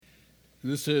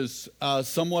This is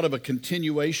somewhat of a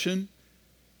continuation,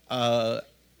 and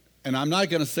I'm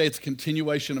not going to say it's a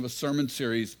continuation of a sermon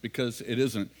series because it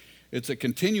isn't. It's a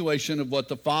continuation of what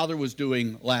the Father was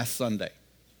doing last Sunday.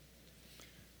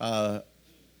 I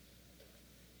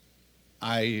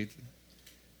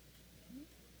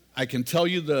can tell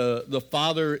you the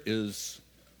Father is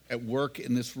at work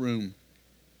in this room,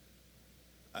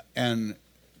 and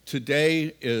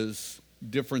today is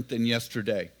different than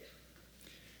yesterday.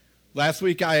 Last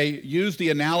week I used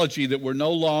the analogy that we're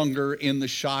no longer in the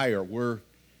Shire. We're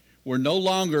no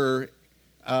longer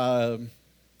in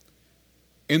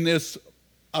this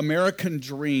American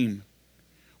dream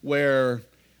where,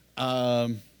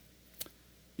 it's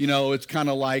kind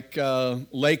of like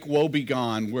Lake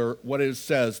Wobegon, where what it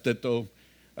says that the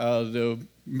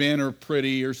men are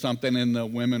pretty or something and the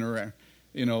women are,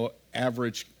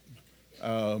 average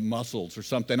muscles or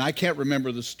something. I can't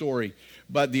remember the story,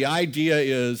 but the idea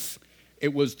is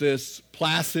it was this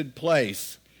placid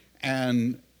place,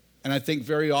 and I think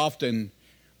very often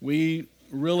we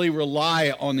really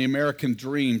rely on the American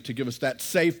dream to give us that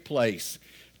safe place,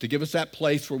 to give us that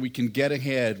place where we can get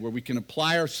ahead, where we can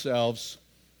apply ourselves,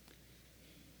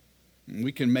 and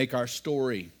we can make our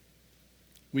story.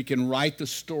 We can write the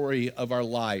story of our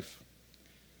life.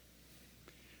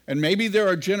 And maybe there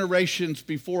are generations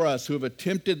before us who have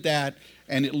attempted that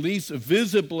and at least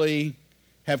visibly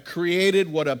have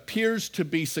created what appears to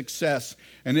be success,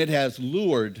 and it has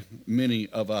lured many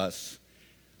of us.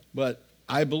 But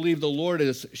I believe the Lord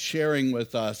is sharing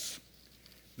with us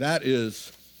that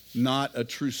is not a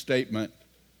true statement.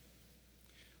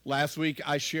 Last week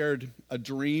I shared a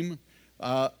dream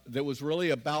that was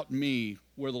really about me,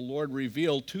 where the Lord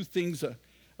revealed two things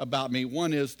about me.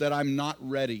 One is that I'm not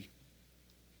ready.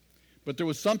 But there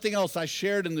was something else I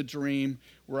shared in the dream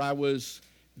where I was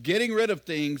getting rid of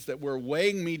things that were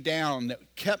weighing me down, that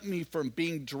kept me from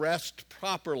being dressed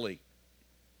properly.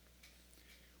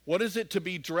 What is it to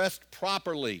be dressed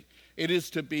properly? It is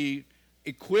to be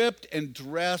equipped and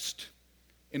dressed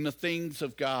in the things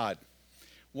of God.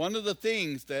 One of the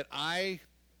things that I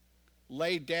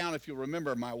laid down, if you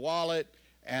remember, my wallet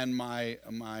and my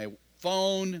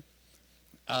phone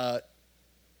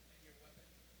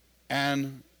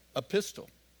and a pistol.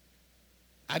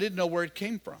 I didn't know where it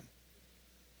came from.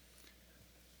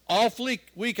 All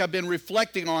week I've been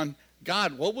reflecting on,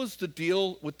 God, what was the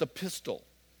deal with the pistol?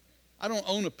 I don't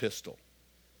own a pistol.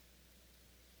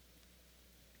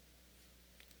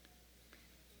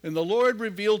 And the Lord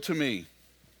revealed to me,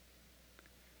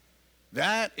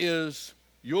 that is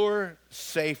your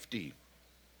safety.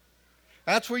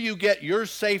 That's where you get your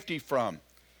safety from.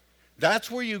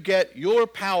 That's where you get your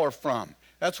power from.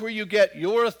 That's where you get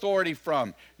your authority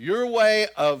from, your way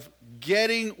of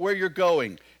getting where you're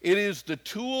going. It is the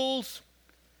tools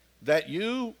that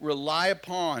you rely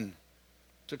upon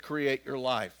to create your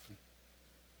life.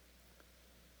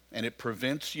 And it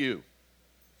prevents you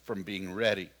from being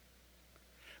ready.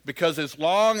 Because as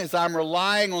long as I'm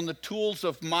relying on the tools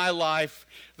of my life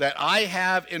that I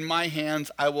have in my hands,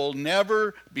 I will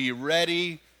never be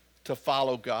ready to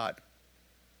follow God.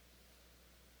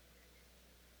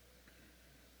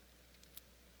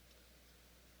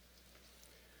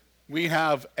 We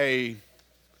have a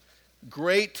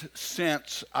great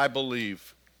sense, I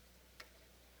believe,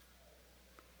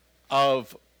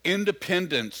 of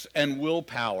independence and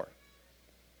willpower.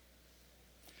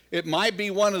 It might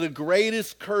be one of the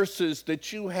greatest curses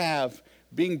that you have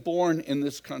being born in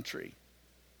this country,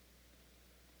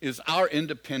 is our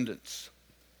independence.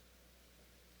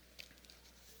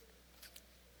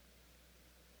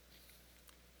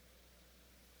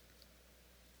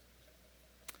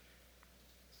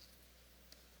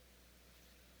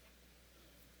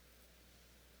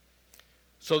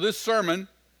 So this sermon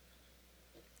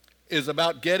is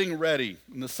about getting ready,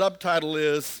 and the subtitle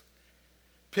is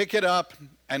Pick It Up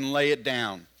and Lay It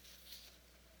Down.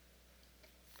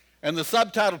 And the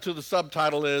subtitle to the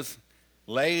subtitle is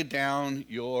Lay Down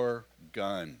Your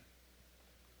Gun.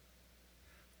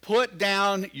 Put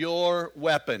down your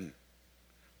weapon.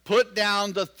 Put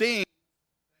down the thing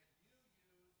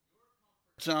that you use, your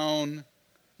comfort zone,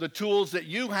 the tools that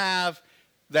you have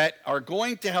that are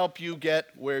going to help you get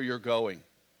where you're going.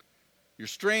 Your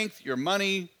strength, your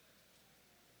money,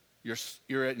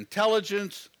 your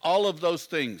intelligence, all of those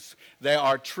things. They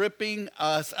are tripping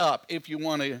us up if you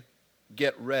want to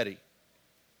get ready.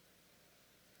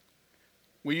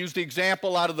 We used the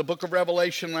example out of the book of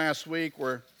Revelation last week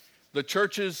where the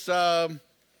churches were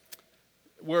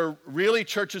really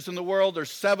churches in the world. There's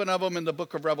 7 of them in the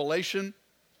book of Revelation.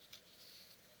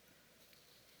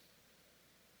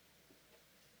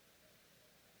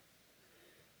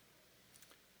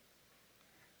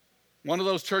 One of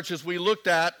those churches we looked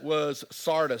at was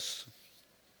Sardis.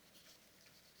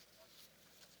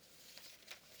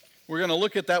 We're going to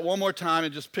look at that one more time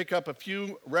and just pick up a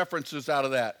few references out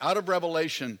of that. Out of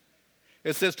Revelation,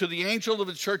 it says, "To the angel of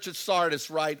the church at Sardis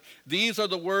write, these are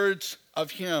the words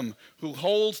of him who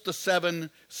holds the 7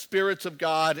 spirits of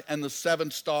God and the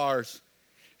 7 stars.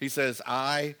 He says,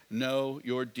 I know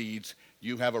your deeds.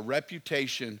 You have a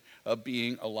reputation of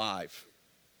being alive."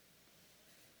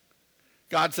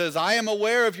 God says, I am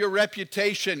aware of your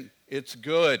reputation. It's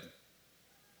good.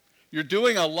 You're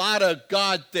doing a lot of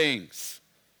God things.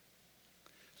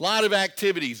 A lot of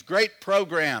activities, great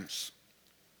programs.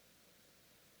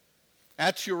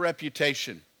 That's your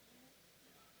reputation.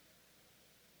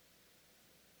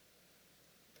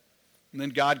 And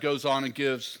then God goes on and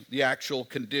gives the actual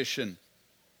condition.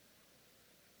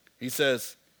 He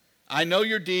says, I know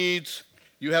your deeds.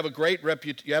 You have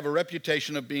a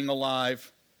reputation of being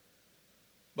alive,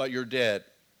 but you're dead.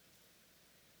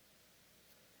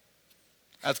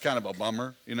 That's kind of a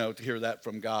bummer, to hear that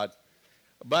from God.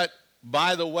 But,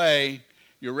 by the way,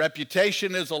 your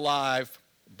reputation is alive,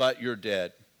 but you're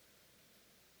dead.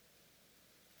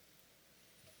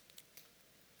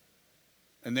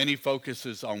 And then he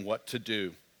focuses on what to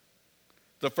do.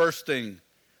 The first thing,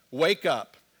 wake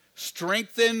up,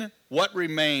 strengthen what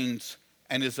remains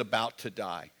and is about to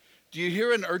die. Do you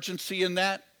hear an urgency in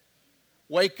that?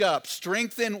 Wake up,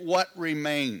 strengthen what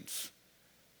remains.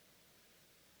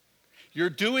 You're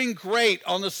doing great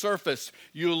on the surface.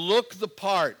 You look the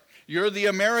part. You're the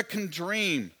American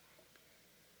dream.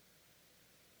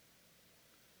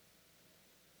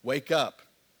 Wake up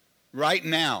right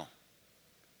now.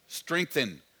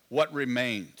 Strengthen what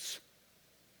remains.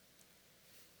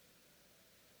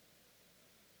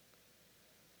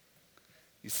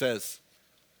 He says,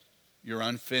 you're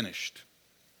unfinished.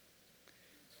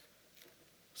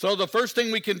 So the first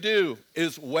thing we can do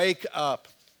is wake up.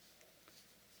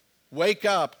 Wake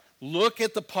up. Look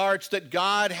at the parts that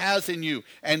God has in you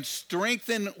and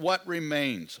strengthen what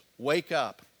remains. Wake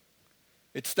up.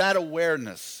 It's that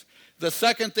awareness. The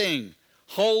second thing,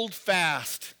 hold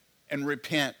fast and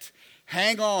repent.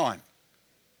 Hang on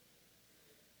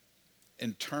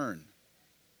and turn.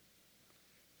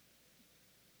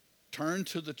 Turn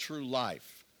to the true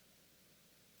life.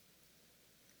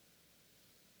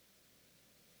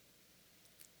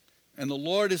 And the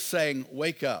Lord is saying,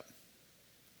 wake up.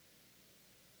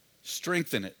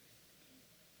 Strengthen it.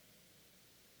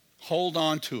 Hold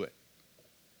on to it.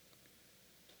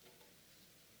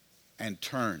 And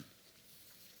turn.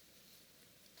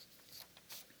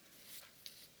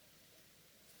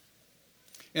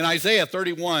 In Isaiah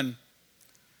 31,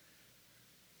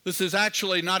 this is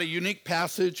actually not a unique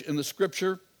passage in the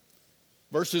scripture.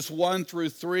 Verses 1 through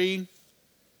 3.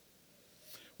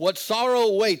 What sorrow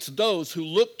awaits those who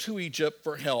look to Egypt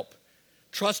for help,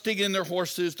 trusting in their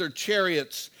horses, their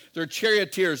chariots, their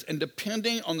charioteers, and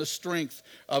depending on the strength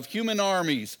of human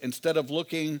armies instead of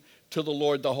looking to the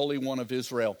Lord, the Holy One of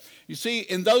Israel. You see,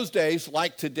 in those days,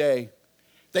 like today,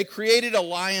 they created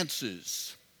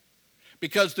alliances.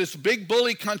 Because this big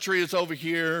bully country is over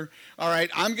here, all right,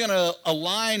 I'm going to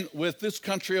align with this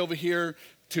country over here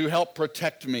to help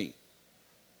protect me.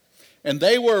 And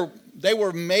they were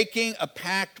making a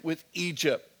pact with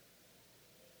Egypt.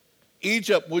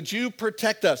 Egypt, would you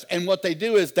protect us? And what they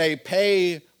do is they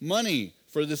pay money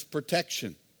for this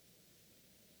protection.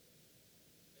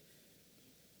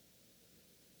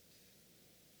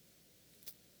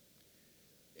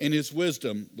 In his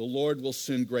wisdom, the Lord will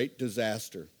send great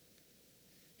disaster.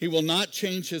 He will not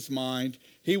change his mind.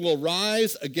 He will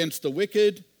rise against the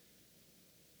wicked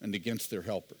and against their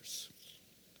helpers.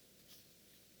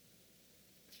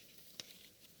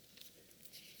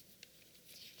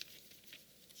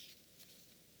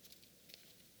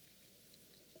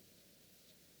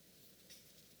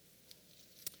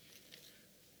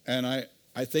 And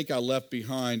I think I left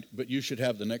behind, but you should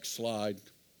have the next slide.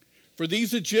 For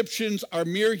these Egyptians are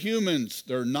mere humans.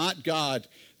 They're not God.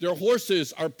 Their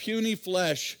horses are puny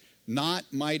flesh, not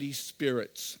mighty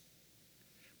spirits.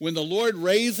 When the Lord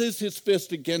raises his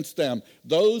fist against them,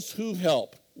 those who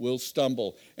help will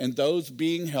stumble, and those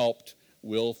being helped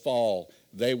will fall.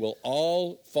 They will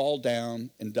all fall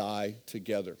down and die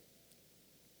together.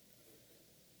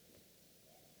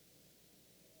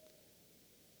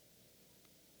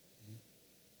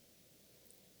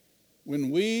 When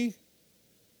we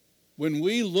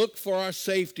look for our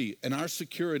safety and our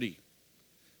security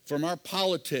from our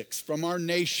politics, from our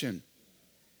nation,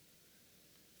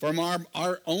 from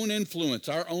our own influence,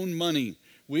 our own money,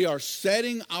 we are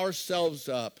setting ourselves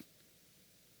up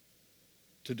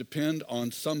to depend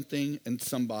on something and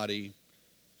somebody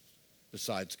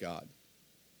besides God.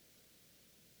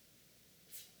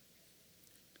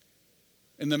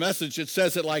 In the Message, it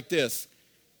says it like this: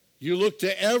 you look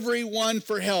to everyone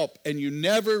for help, and you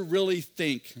never really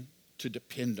think to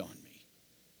depend on me.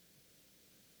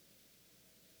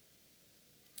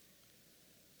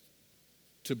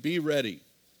 To be ready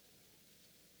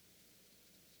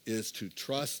is to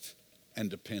trust and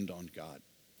depend on God.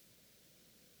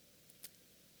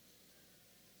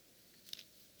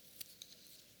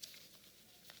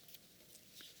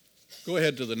 Go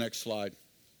ahead to the next slide.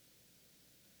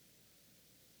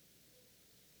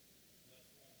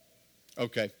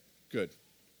 Okay, good.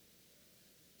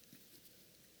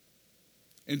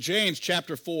 In James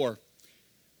chapter 4,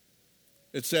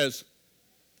 it says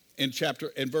in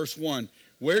verse 1,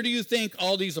 where do you think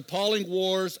all these appalling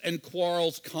wars and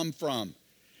quarrels come from?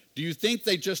 Do you think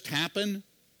they just happen?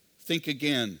 Think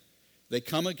again. They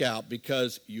come about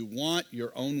because you want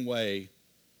your own way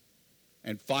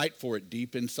and fight for it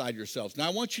deep inside yourselves. Now,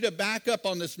 I want you to back up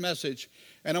on this message,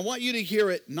 and I want you to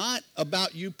hear it not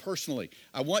about you personally.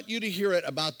 I want you to hear it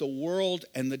about the world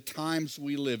and the times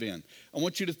we live in. I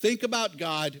want you to think about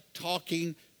God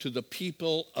talking to the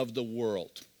people of the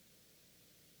world.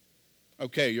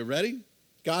 Okay, you ready?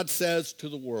 God says to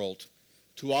the world,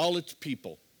 to all its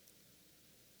people,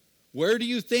 where do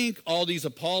you think all these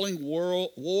appalling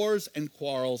wars and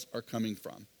quarrels are coming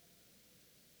from?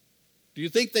 Do you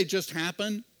think they just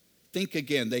happen? Think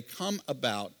again. They come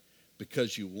about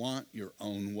because you want your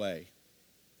own way.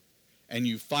 And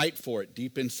you fight for it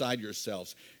deep inside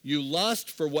yourselves. You lust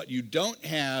for what you don't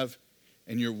have,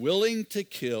 and you're willing to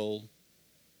kill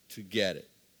to get it.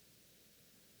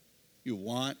 You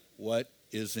want what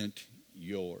isn't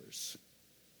yours.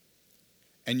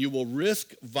 And you will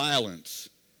risk violence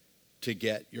to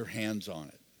get your hands on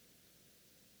it.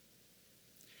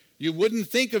 You wouldn't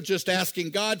think of just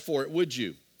asking God for it, would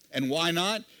you? And why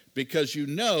not? Because you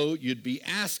know you'd be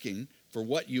asking for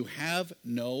what you have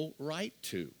no right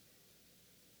to.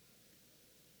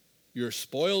 You're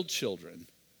spoiled children,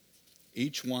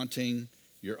 each wanting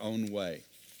your own way.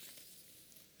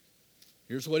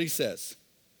 Here's what he says.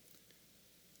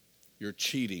 You're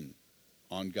cheating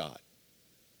on God.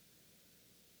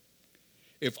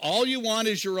 If all you want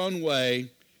is your own way,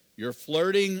 you're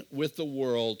flirting with the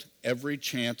world every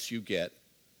chance you get.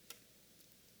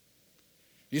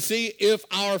 You see, if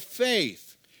our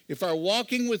faith, if our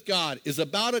walking with God is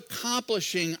about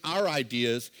accomplishing our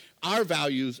ideas, our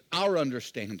values, our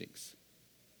understandings,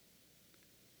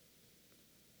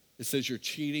 it says you're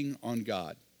cheating on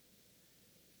God.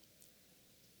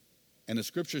 And the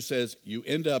scripture says you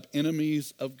end up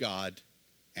enemies of God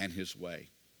and his way.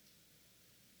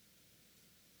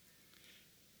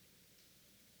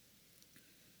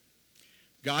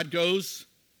 God goes,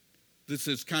 this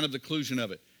is kind of the conclusion of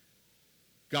it.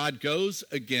 God goes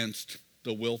against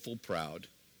the willful proud.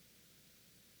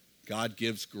 God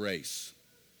gives grace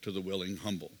to the willing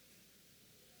humble.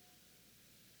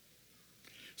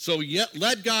 So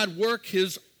let God work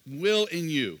his will in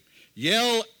you.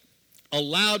 Yell a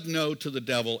loud no to the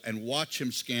devil and watch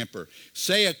him scamper.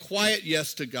 Say a quiet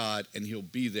yes to God and he'll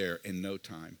be there in no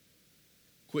time.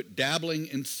 Quit dabbling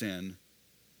in sin.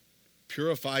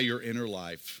 Purify your inner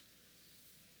life.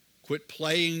 Quit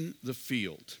playing the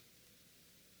field.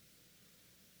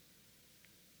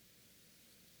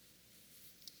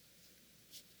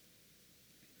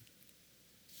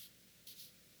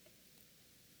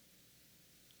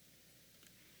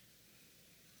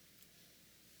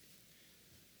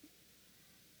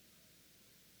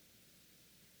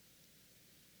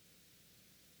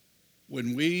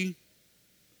 When we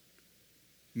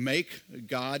make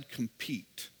God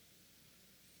compete,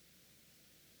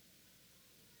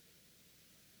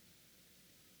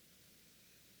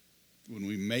 when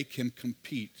we make him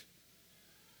compete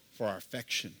for our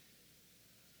affection,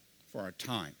 for our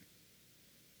time,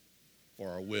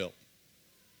 for our will,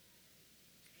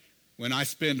 when I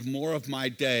spend more of my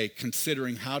day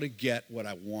considering how to get what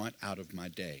I want out of my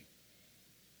day,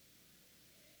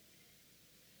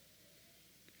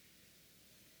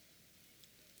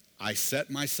 I set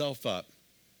myself up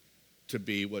to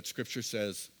be what Scripture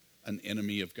says, an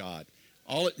enemy of God.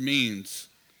 All it means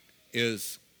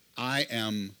is I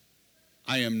am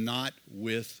not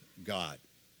with God.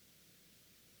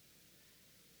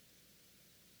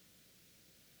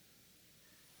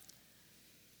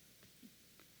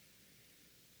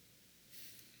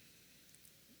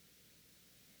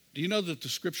 Do you know that the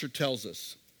Scripture tells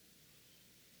us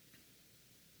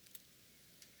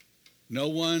no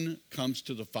one comes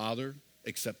to the Father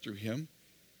except through him?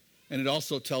 And it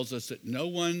also tells us that no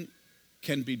one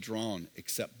can be drawn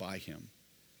except by him.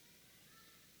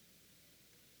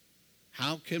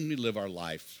 How can we live our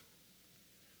life?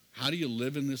 How do you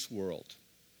live in this world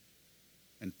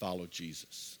and follow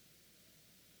Jesus?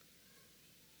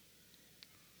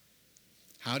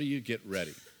 How do you get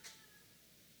ready?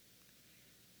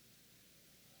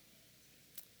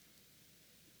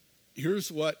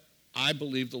 Here's what I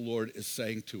believe the Lord is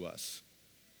saying to us.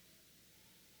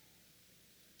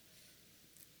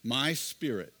 My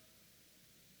Spirit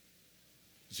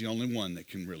is the only one that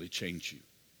can really change you.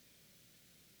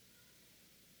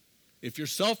 If you're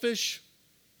selfish,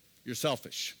 you're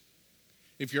selfish.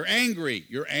 If you're angry,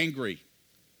 you're angry.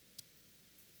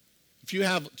 If you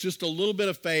have just a little bit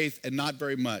of faith and not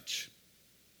very much,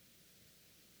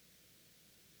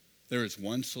 there is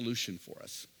one solution for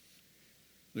us.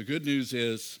 The good news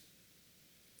is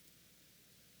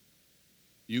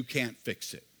you can't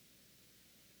fix it.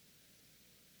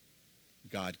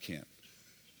 God can.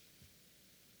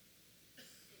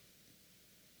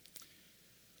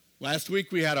 Last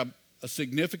week we had a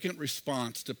significant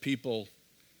response to people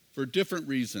for different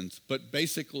reasons, but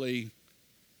basically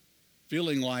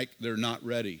feeling like they're not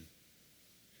ready.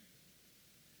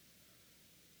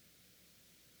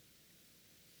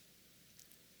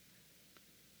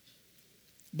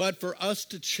 But for us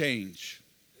to change,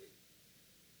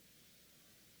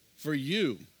 for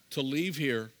you to leave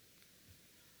here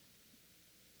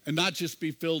and not just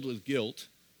be filled with guilt,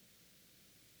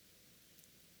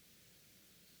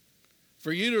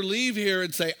 for you to leave here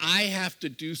and say, I have to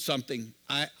do something,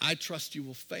 I trust you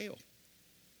will fail.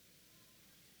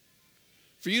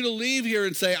 For you to leave here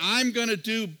and say, I'm going to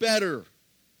do better,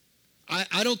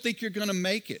 I don't think you're going to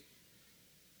make it.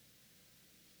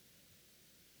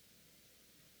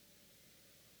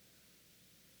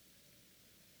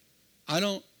 I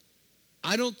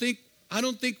don't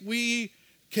think we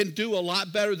can do a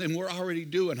lot better than we're already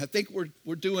doing. I think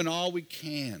we're doing all we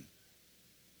can.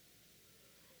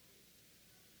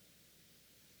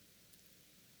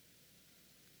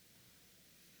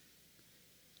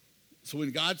 So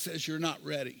when God says you're not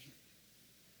ready,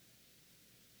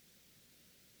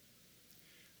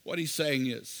 what he's saying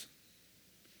is,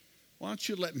 why don't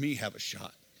you let me have a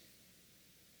shot?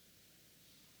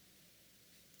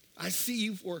 I see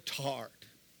you've worked hard.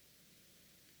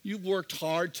 You've worked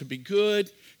hard to be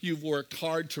good. You've worked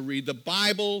hard to read the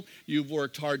Bible. You've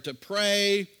worked hard to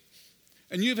pray.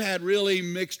 And you've had really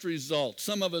mixed results.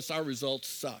 Some of us, our results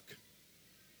suck.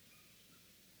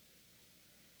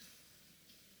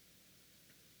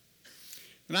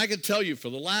 And I can tell you for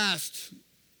the last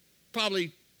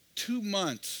probably 2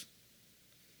 months,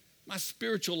 my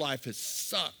spiritual life has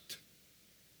sucked.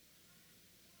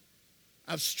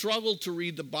 I've struggled to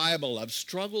read the Bible. I've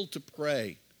struggled to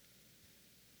pray.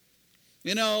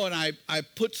 You know, and I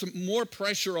put some more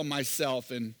pressure on myself,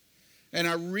 and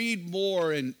I read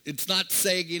more, and it's not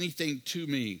saying anything to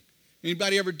me.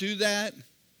 Anybody ever do that?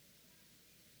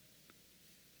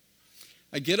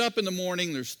 I get up in the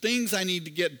morning, there's things I need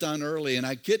to get done early, and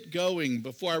I get going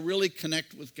before I really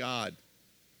connect with God.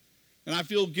 And I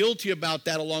feel guilty about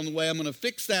that along the way. I'm going to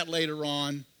fix that later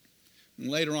on, and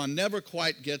later on never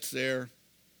quite gets there.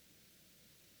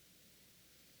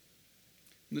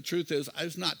 And the truth is,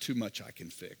 there's not too much I can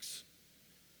fix.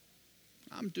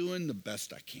 I'm doing the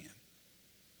best I can.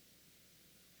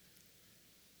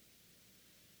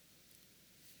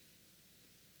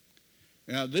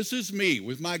 Now, this is me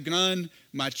with my gun,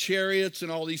 my chariots, and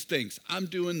all these things. I'm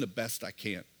doing the best I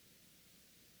can.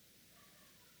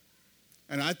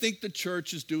 And I think the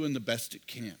church is doing the best it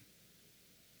can.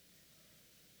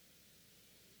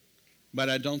 But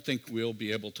I don't think we'll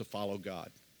be able to follow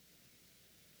God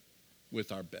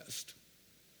with our best.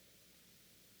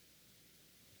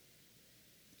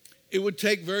 It would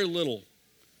take very little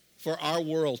for our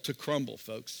world to crumble,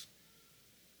 folks.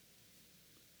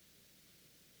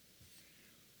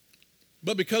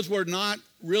 But because we're not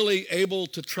really able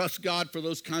to trust God for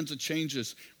those kinds of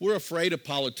changes, we're afraid of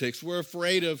politics. We're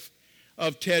afraid of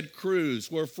Ted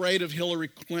Cruz. We're afraid of Hillary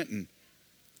Clinton.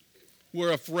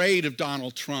 We're afraid of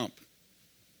Donald Trump.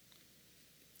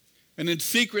 And then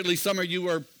secretly, some of you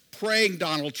are praying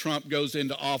Donald Trump goes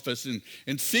into office,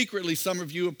 and secretly some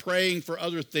of you are praying for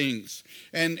other things.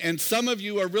 And some of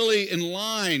you are really in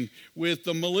line with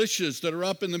the militias that are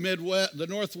up in the Midwest, the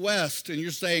Northwest, and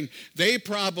you're saying they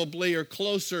probably are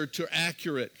closer to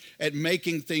accurate at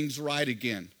making things right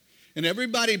again. And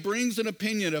everybody brings an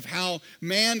opinion of how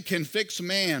man can fix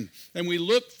man, and we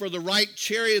look for the right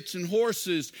chariots and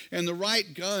horses and the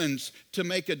right guns to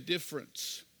make a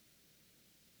difference.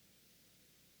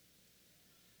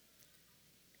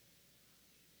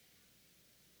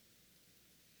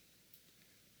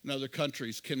 And other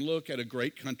countries can look at a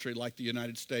great country like the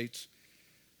United States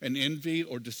and envy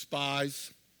or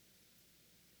despise.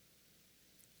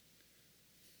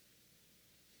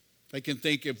 They can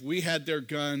think if we had their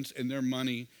guns and their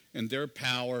money and their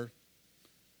power,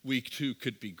 we too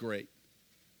could be great.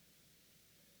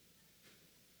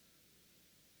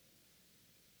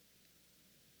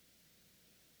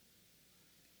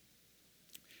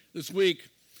 This week,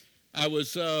 I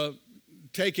was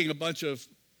taking a bunch of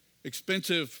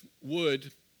expensive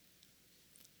wood.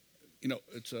 You know,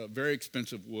 it's a very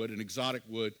expensive wood, an exotic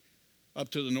wood, up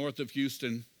to the north of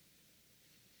Houston.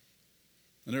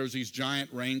 And there was these giant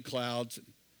rain clouds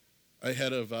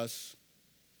ahead of us.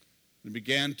 It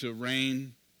began to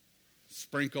rain,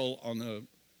 sprinkle on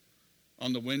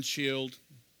the windshield.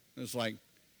 It was like,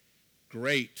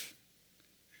 great.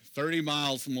 30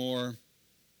 miles more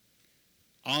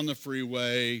on the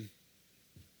freeway.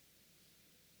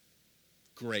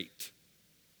 Great.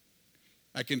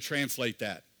 I can translate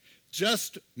that.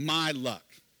 Just my luck.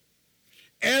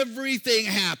 Everything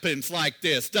happens like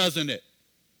this, doesn't it?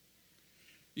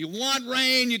 You want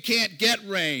rain, you can't get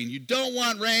rain. You don't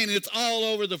want rain, it's all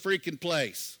over the freaking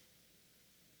place.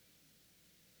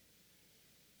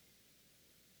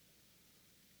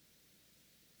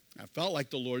 I felt like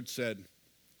the Lord said,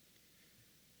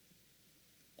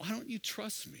 why don't you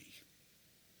trust me?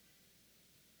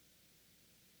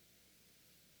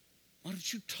 Why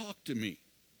don't you talk to me?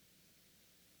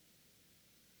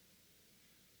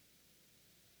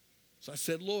 So I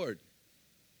said, Lord,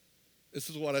 this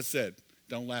is what I said.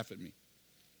 Don't laugh at me.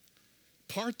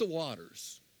 Part the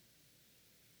waters.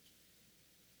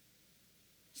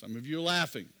 Some of you are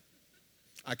laughing.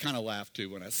 I kind of laughed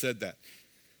too when I said that.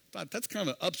 I thought that's kind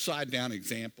of an upside down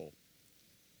example.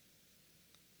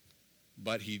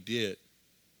 But he did.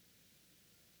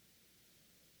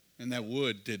 And that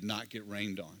wood did not get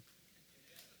rained on.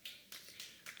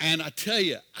 And I tell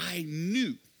you, I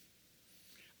knew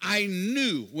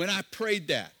when I prayed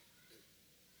that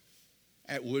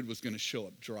wood was going to show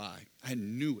up dry. I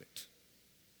knew it.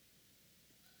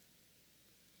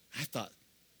 I thought,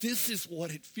 this is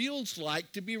what it feels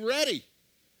like to be ready.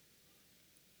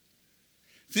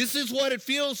 This is what it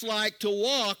feels like to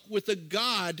walk with a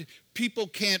God people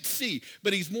can't see,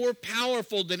 but he's more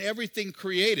powerful than everything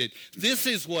created. This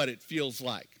is what it feels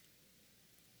like.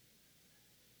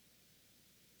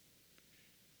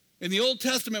 In the Old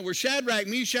Testament, where Shadrach,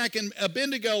 Meshach, and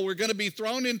Abednego were going to be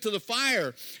thrown into the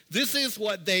fire, this is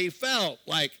what they felt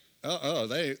like.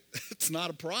 It's not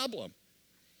a problem.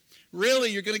 Really,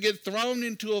 you're going to get thrown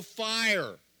into a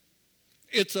fire.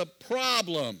 It's a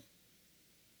problem.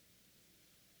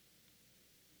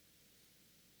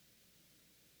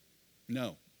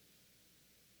 No.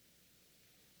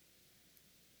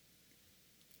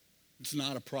 It's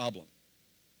not a problem.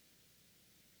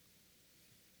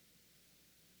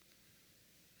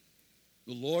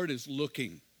 The Lord is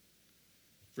looking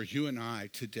for you and I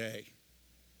today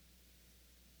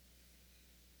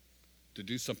to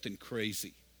do something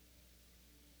crazy.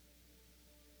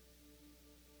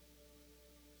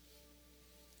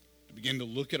 To begin to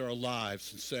look at our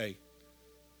lives and say,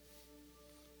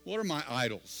 what are my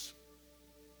idols?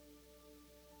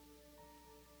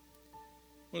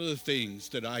 What are the things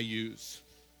that I use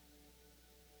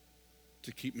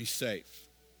to keep me safe?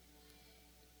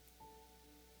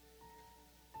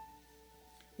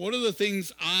 What are the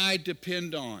things I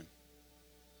depend on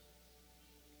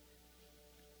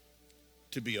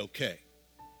to be okay?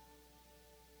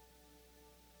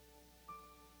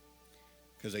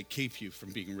 Because they keep you from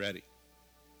being ready.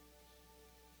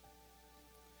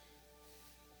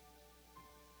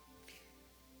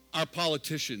 Our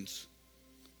politicians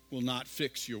will not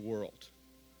fix your world.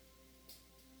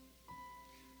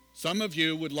 Some of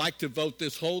you would like to vote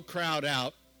this whole crowd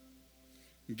out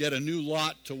and get a new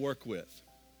lot to work with.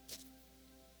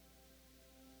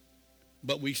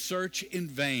 But we search in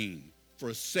vain for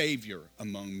a Savior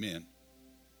among men.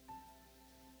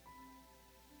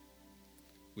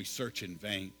 We search in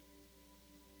vain.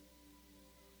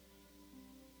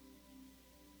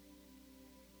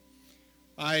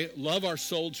 I love our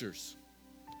soldiers.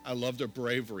 I love their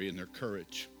bravery and their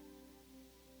courage.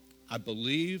 I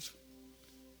believe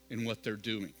in what they're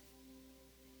doing.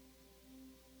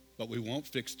 But we won't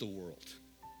fix the world.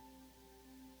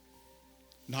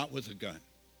 Not with a gun.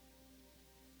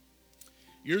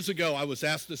 Years ago, I was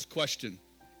asked this question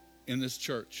in this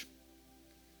church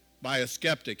by a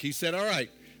skeptic. He said, all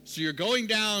right, so you're going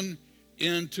down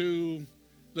into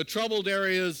the troubled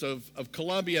areas of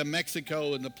Colombia,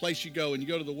 Mexico, and the place you go, and you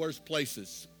go to the worst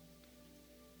places.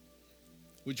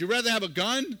 Would you rather have a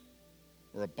gun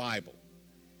or a Bible?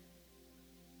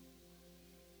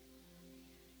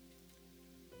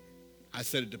 I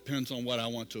said it depends on what I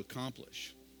want to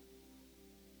accomplish.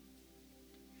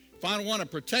 If I want to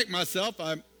protect myself,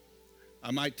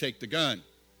 I might take the gun.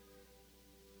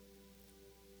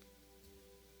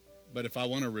 But if I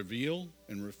want to reveal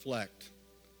and reflect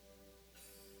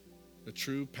the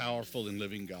true, powerful, and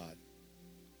living God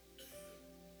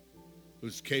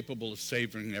who's capable of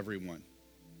saving everyone,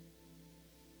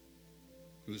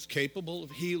 who's capable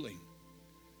of healing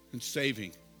and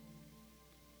saving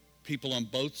people on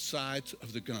both sides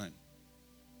of the gun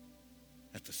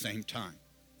at the same time,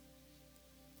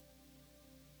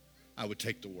 I would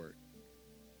take the word.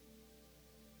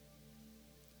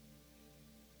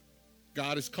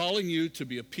 God is calling you to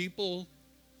be a people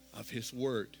of his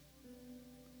word.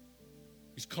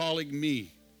 He's calling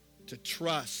me to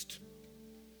trust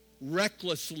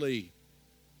recklessly,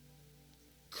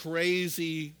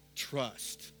 crazy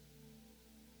trust.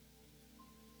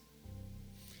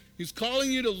 He's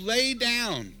calling you to lay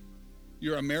down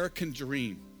your American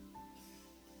dream.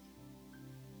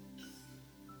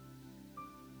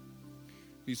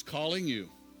 He's calling you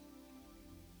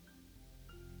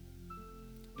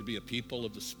to be a people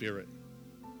of the Spirit.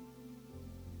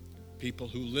 People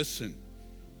who listen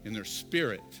in their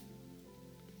spirit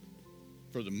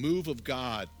for the move of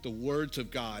God, the words of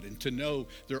God, and to know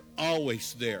they're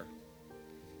always there.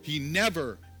 He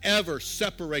never, ever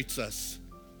separates us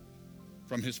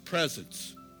from his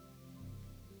presence.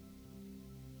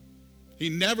 He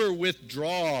never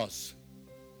withdraws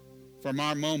from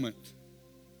our moment.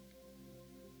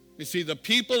 You see, the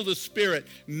people of the Spirit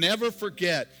never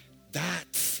forget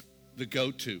that's the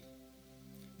go-to.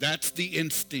 That's the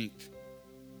instinct.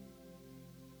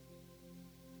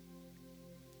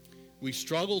 We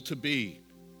struggle to be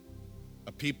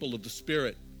a people of the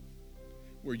Spirit.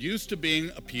 We're used to being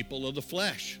a people of the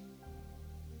flesh.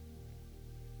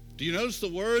 Do you notice the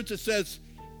words? It says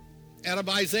out of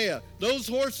Isaiah, those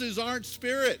horses aren't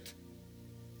spirit.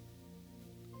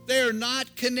 They are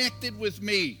not connected with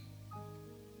me.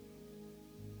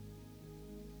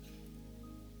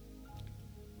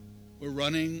 We're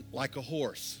running like a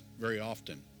horse very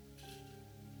often.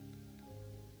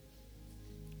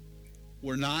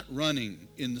 We're not running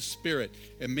in the Spirit.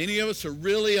 And many of us are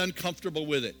really uncomfortable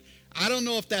with it. I don't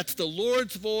know if that's the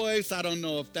Lord's voice. I don't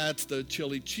know if that's the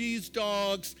chili cheese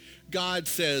dogs. God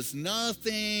says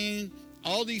nothing.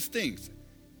 All these things.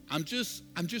 I'm just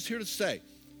here to say,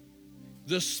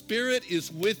 the Spirit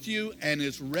is with you and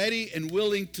is ready and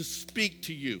willing to speak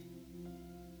to you.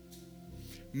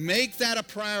 Make that a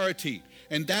priority,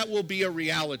 and that will be a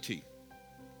reality.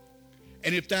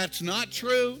 And if that's not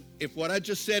true, if what I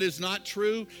just said is not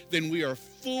true, then we are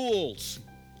fools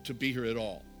to be here at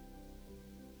all.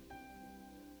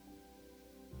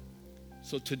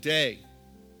 So today,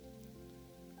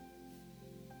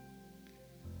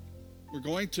 we're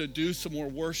going to do some more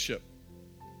worship.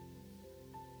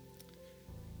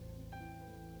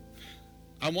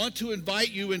 I want to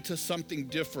invite you into something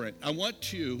different. I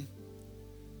want you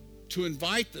to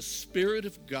invite the Spirit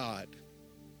of God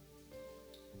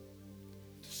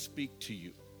to speak to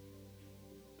you,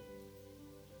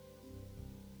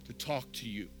 to talk to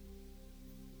you.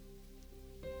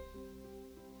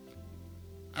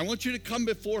 I want you to come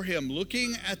before him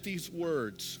looking at these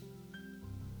words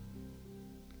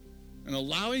and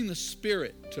allowing the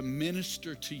Spirit to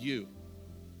minister to you.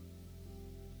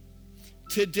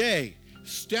 Today,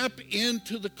 step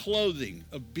into the clothing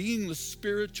of being the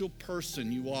spiritual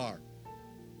person you are.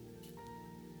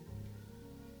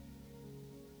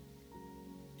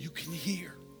 You can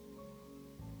hear.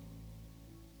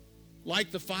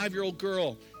 Like the 5-year-old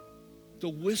girl, the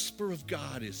whisper of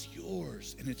God is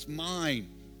yours and it's mine.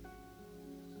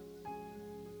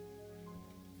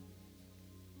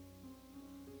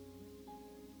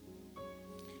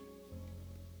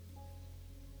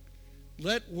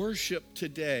 Let worship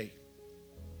today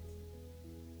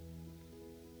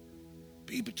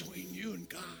be between you and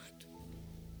God.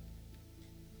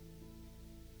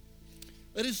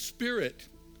 Let his Spirit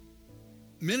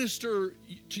minister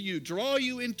to you, draw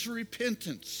you into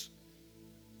repentance.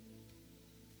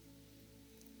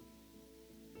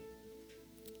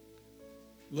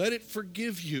 Let it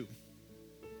forgive you.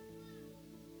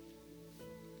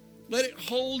 Let it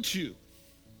hold you.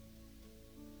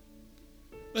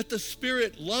 Let the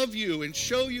Spirit love you and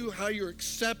show you how you're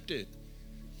accepted.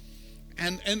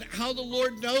 And how the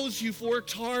Lord knows you've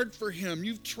worked hard for him.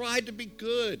 You've tried to be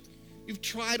good. You've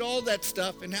tried all that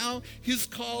stuff. And now his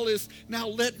call is, now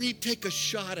let me take a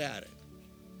shot at it.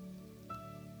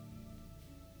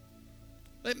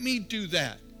 Let me do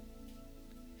that.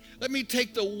 Let me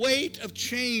take the weight of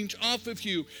change off of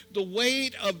you, the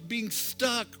weight of being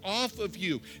stuck off of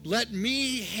you. Let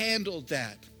me handle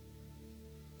that.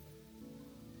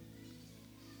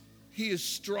 He is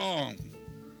strong,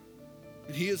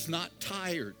 and he is not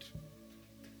tired.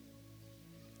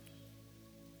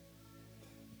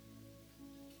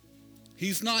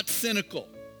 He's not cynical.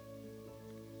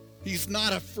 He's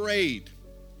not afraid.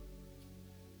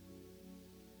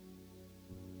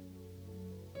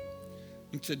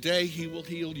 And today he will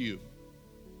heal you.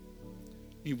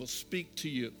 He will speak to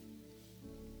you.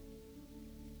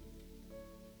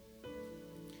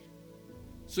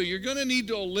 So you're going to need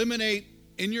to eliminate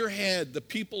in your head the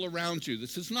people around you.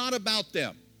 This is not about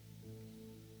them.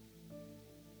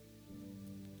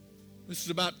 This is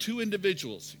about two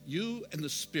individuals, you and the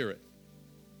Spirit.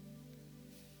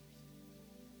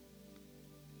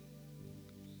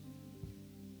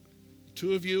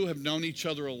 Two of you have known each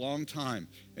other a long time,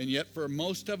 and yet for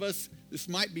most of us, this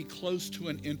might be close to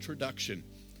an introduction,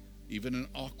 even an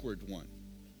awkward one.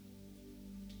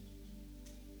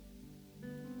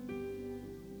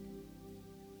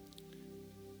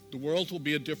 The world will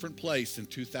be a different place in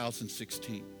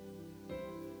 2016.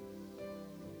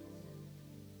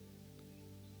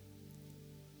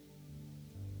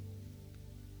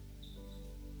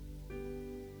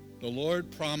 The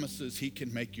Lord promises he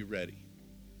can make you ready.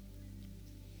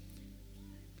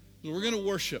 So we're going to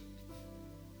worship.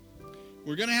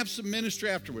 We're going to have some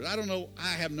ministry afterwards. I don't know. I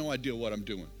have no idea what I'm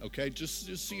doing, okay?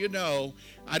 Just so you know,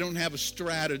 I don't have a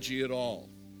strategy at all.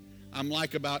 I'm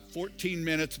like about 14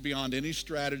 minutes beyond any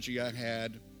strategy I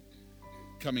had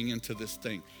coming into this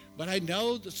thing. But I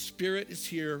know the Spirit is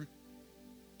here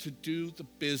to do the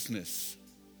business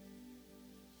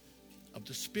of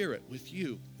the Spirit with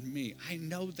you and me. I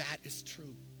know that is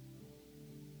true.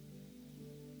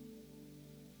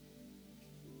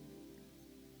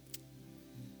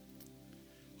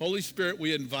 Holy Spirit,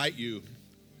 we invite you.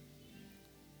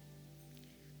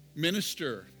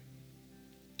 Minister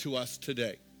to us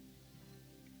today.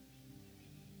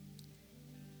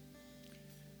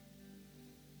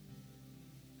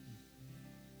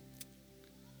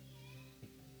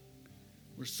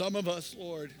 For some of us,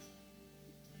 Lord,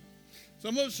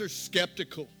 some of us are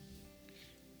skeptical.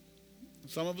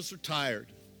 Some of us are tired.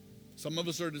 Some of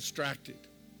us are distracted.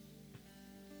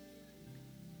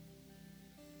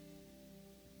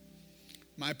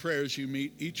 My prayer is you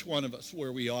meet each one of us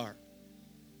where we are.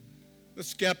 The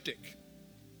skeptic,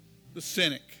 the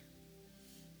cynic,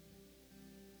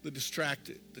 the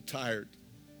distracted, the tired,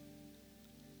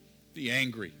 the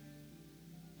angry.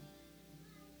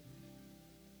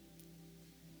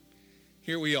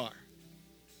 Here we are.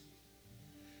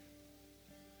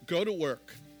 Go to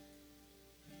work.